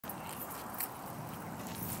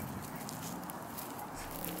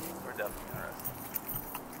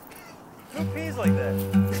that'd be interesting. Who pees like that?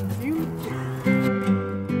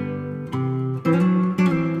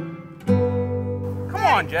 Come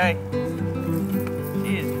on, Jay.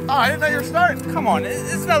 Jeez. Oh, I didn't know you were starting. Come on,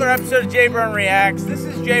 this is another episode of JaybrOne Reacts. This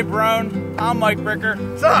is JaybrOne. I'm Mike Bricker.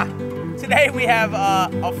 Today we have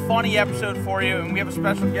a funny episode for you, and we have a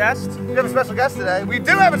special guest. We have a special guest today. We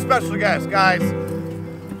do have a special guest, guys.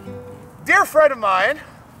 Dear friend of mine.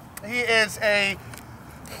 He is a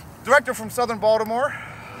director from Southern Baltimore.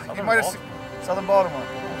 Southern Baltimore.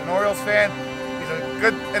 He's an Orioles fan. He's a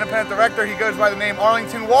good independent director. He goes by the name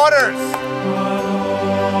Arlington Waters.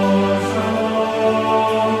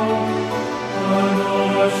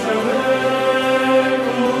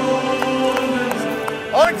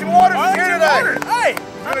 Arlington Waters is here today. Hey!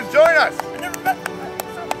 He's going to join us. I never met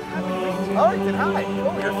Arlington, hi.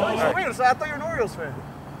 Oh, you're funny. Right. Wait, so I thought you were an Orioles fan.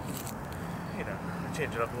 You know,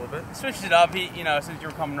 Change it up a little bit. switched it up, you know, since you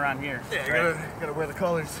were coming around here. Yeah, you right? gotta wear the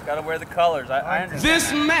colors. Gotta wear the colors. I understand.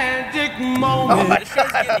 This magic moment. This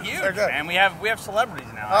show's getting huge, So good. man. We have celebrities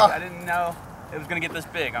now. I didn't know it was gonna get this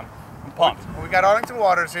big. I'm pumped. Well, we got Arlington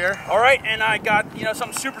Waters here. All right, and I got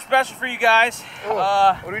something super special for you guys. Ooh,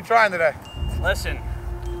 what are we trying today? Listen,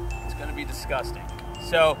 it's gonna be disgusting.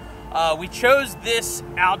 So we chose this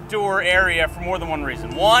outdoor area for more than one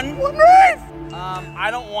reason. One, I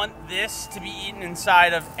don't want this to be eaten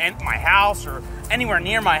inside of my house or anywhere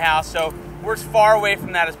near my house, so we're as far away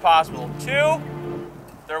from that as possible. Two,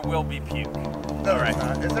 there will be puke. No, All right.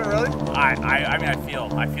 Is there really? I mean, I feel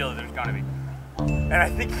that there's gonna be, and I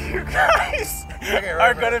think you guys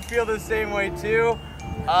are gonna feel the same way too.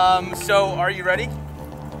 So are you ready?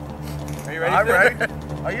 Are you ready? I'm ready.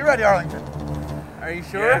 Are you ready, Arlington? Are you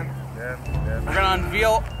sure? Yeah. We're gonna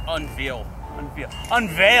unveil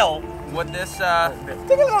what this, Take a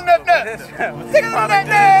little nip. Take a little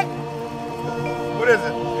nip. What is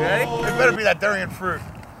it? You ready? It better be that durian fruit.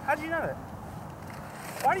 How'd you know that?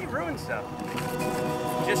 Why do you ruin stuff?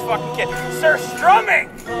 Just fucking kid. Surstromming!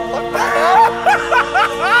 What the hell?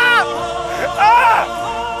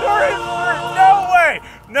 Durian fruit!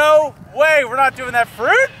 No way! We're not doing that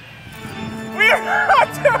fruit? We are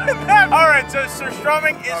not doing that! Alright, so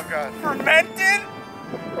Surstromming is fermented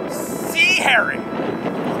sea herring.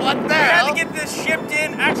 What the We hell? had to get this shipped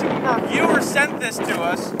in. Actually, our viewer sent this to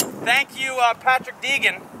us. Thank you, Patrick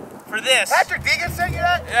Deegan, for this. Patrick Deegan sent you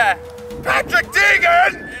that? Yeah. Patrick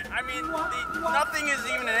Deegan! I mean, nothing is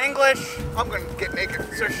even in English. I'm gonna get naked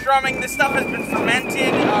for you. Surstromming, this stuff has been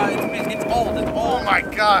fermented. It's old. Oh my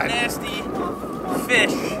God. Nasty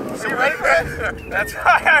fish. So you ready for it? That's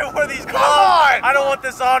why I wore these gloves. on! I don't want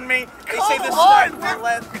this on me. They say this Come on, stuff will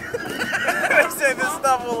last. They say this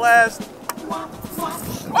stuff will last.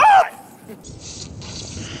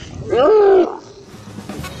 Oh!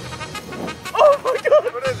 Oh my God!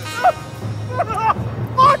 What is it?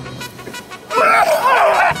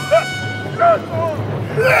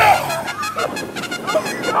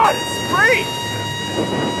 God, it's great!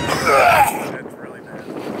 That's really bad.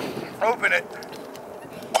 Open it.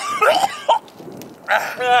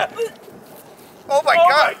 Oh my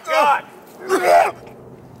God!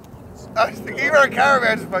 I was thinking you were a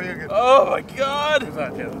caravan just by you. Oh my God! It's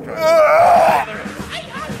not Taylor. Oh my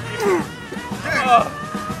God!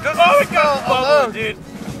 It's bubbling, dude.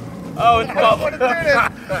 Oh, it's I don't want to do bubbling.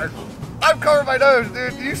 this. I've covered my nose,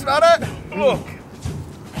 dude. Do you smell that?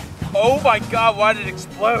 Oh my God! Why did it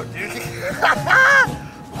explode, dude?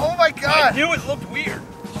 Oh my I God! knew it looked weird.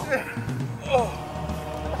 Oh,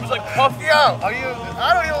 it was like puffy. Yo, are you?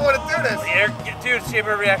 I don't even want to do this. Dude, see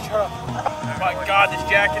my reaction. Oh my God, this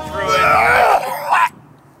jacket's ruined.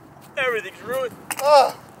 Everything's ruined.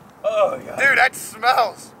 Oh, Oh my God. dude, that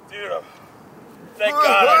smells. Dude, thank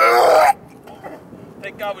God.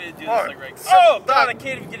 Thank God we didn't do this like right. Oh God, I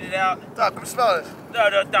can't even get it out. Doc, come smell this. No,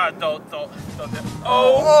 don't.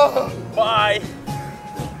 Oh my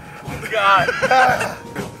God.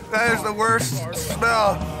 That is the worst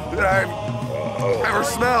smell that I've ever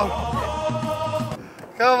smelled.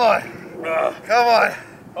 Come on. Come on.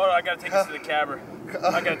 Hold on, I gotta take this to the camera.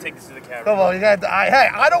 Come on, you got. Hey,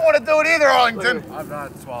 I don't want to do it either, Arlington. I'm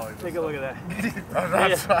not swallowing. Take a look at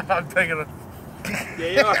that. I'm taking it. Yeah,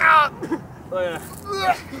 you are. Look at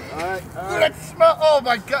that. Dude, that smell. Oh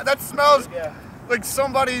my God, that smells like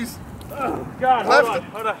somebody's Oh God, left.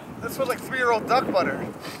 hold on. That smells like 3-year-old duck butter.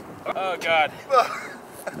 Oh God.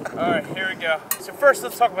 All right, here we go. So first,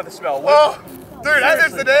 let's talk about the smell. Oh, dude, that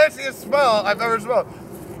is the nastiest smell I've ever smelled.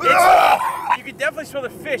 You can definitely smell the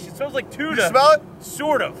fish. It smells like tuna. You smell it?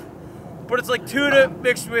 Sort of. But it's like tuna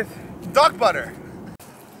mixed with Duck butter.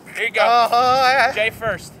 Here you go. Yeah. Jay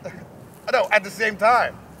first. No, at the same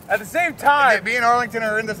time. At the same time. Okay, me and Arlington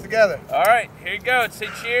are in this together. All right, here you go. Say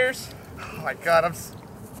cheers. Oh my God,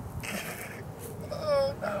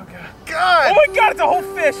 Oh God. Oh my God, it's a whole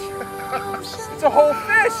fish. It's a whole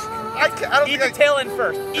fish. I don't Eat think the tail end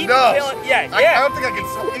first. Eat No. the tail end. Yeah, I yeah. don't think I can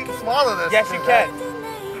swallow this. Yes, you can.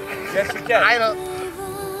 Yes, you can. I don't.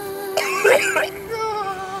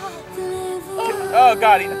 Oh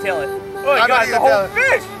God, eat the tail end. Oh my I'm God, not it's a eating whole the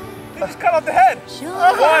fish. They just cut off the head.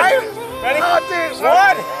 One. Ready? Oh, dude.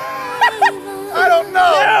 One. I don't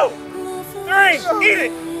know. 2, 3. Eat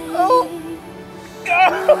it. Oh.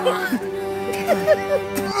 Oh.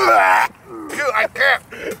 Dude, I can't.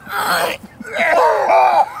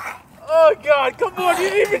 Oh God, come on, you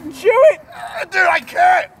didn't even chew it. Dude, I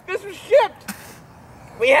can't. This was shipped.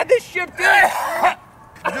 We had this shipped in.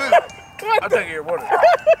 Dude, What I'm the? taking your water.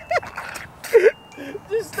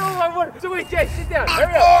 Just stole my water. So wait, Jay, sit down.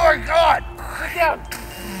 Hurry up. oh my God. Sit down.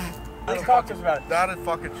 Let's talk to us about it. Not a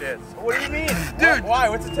fucking chance. What do you mean? Dude. Why?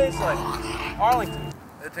 What's it taste like? Arlington.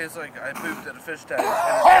 It tastes like I pooped at a fish tank and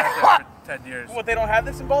it's been there for 10 years. What, they don't have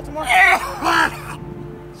this in Baltimore?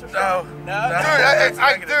 No. No?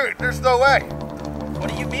 Dude, there's no way. What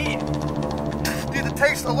do you mean? Dude, the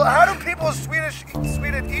taste. How do people in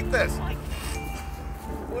Sweden eat this?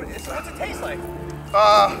 What's it taste like?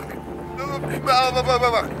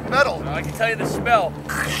 Metal. I can tell you the smell.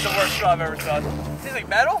 It's the worst smell I've ever smelled. It tastes like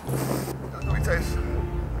metal? Let me taste.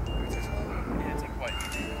 Yeah, take a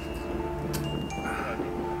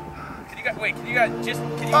bite. Can you guys just,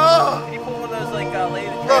 can you pull one of those like lady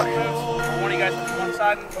the tramp moves? One of you guys to one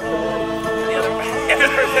side and the other one.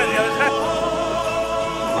 The other side.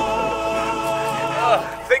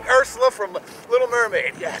 Think Ursula from Little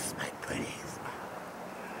Mermaid. Yes, my pretties.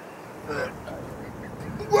 Dude.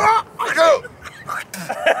 I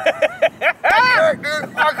can't,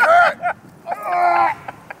 dude. I can't.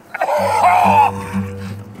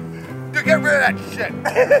 Dude, get rid of that shit.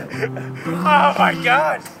 Oh my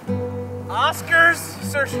gosh. Oscar's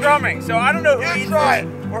Surstromming. So I don't know who eats try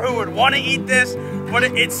this or who would want to eat this, but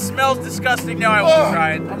it smells disgusting. No, I won't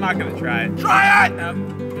try it. I'm not going to try it. Try it. No.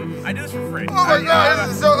 I do this for free. Oh my God,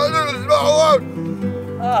 this is so alone.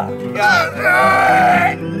 Oh,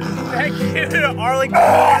 God. Thank you to Arlington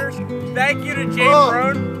Waters. Thank you to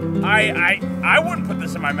JaybrOne. I wouldn't put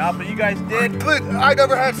this in my mouth, but you guys did. Dude, I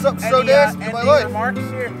never had something so nasty in my life. Remarks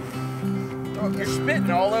here. You're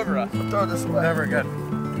spitting all over us. Throw this away. Never again.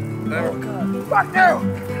 Never. Oh, God. Fuck you.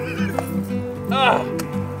 Oh.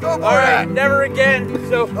 Go for All right, it. never again.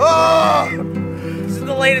 So this is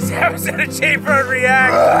the latest episode of JaybrOne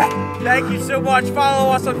Reacts. Thank you so much.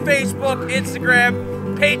 Follow us on Facebook, Instagram,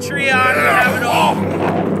 Patreon. We have it all.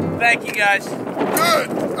 Thank you guys. Good.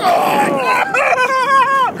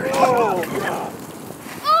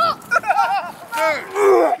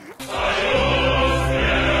 Dude.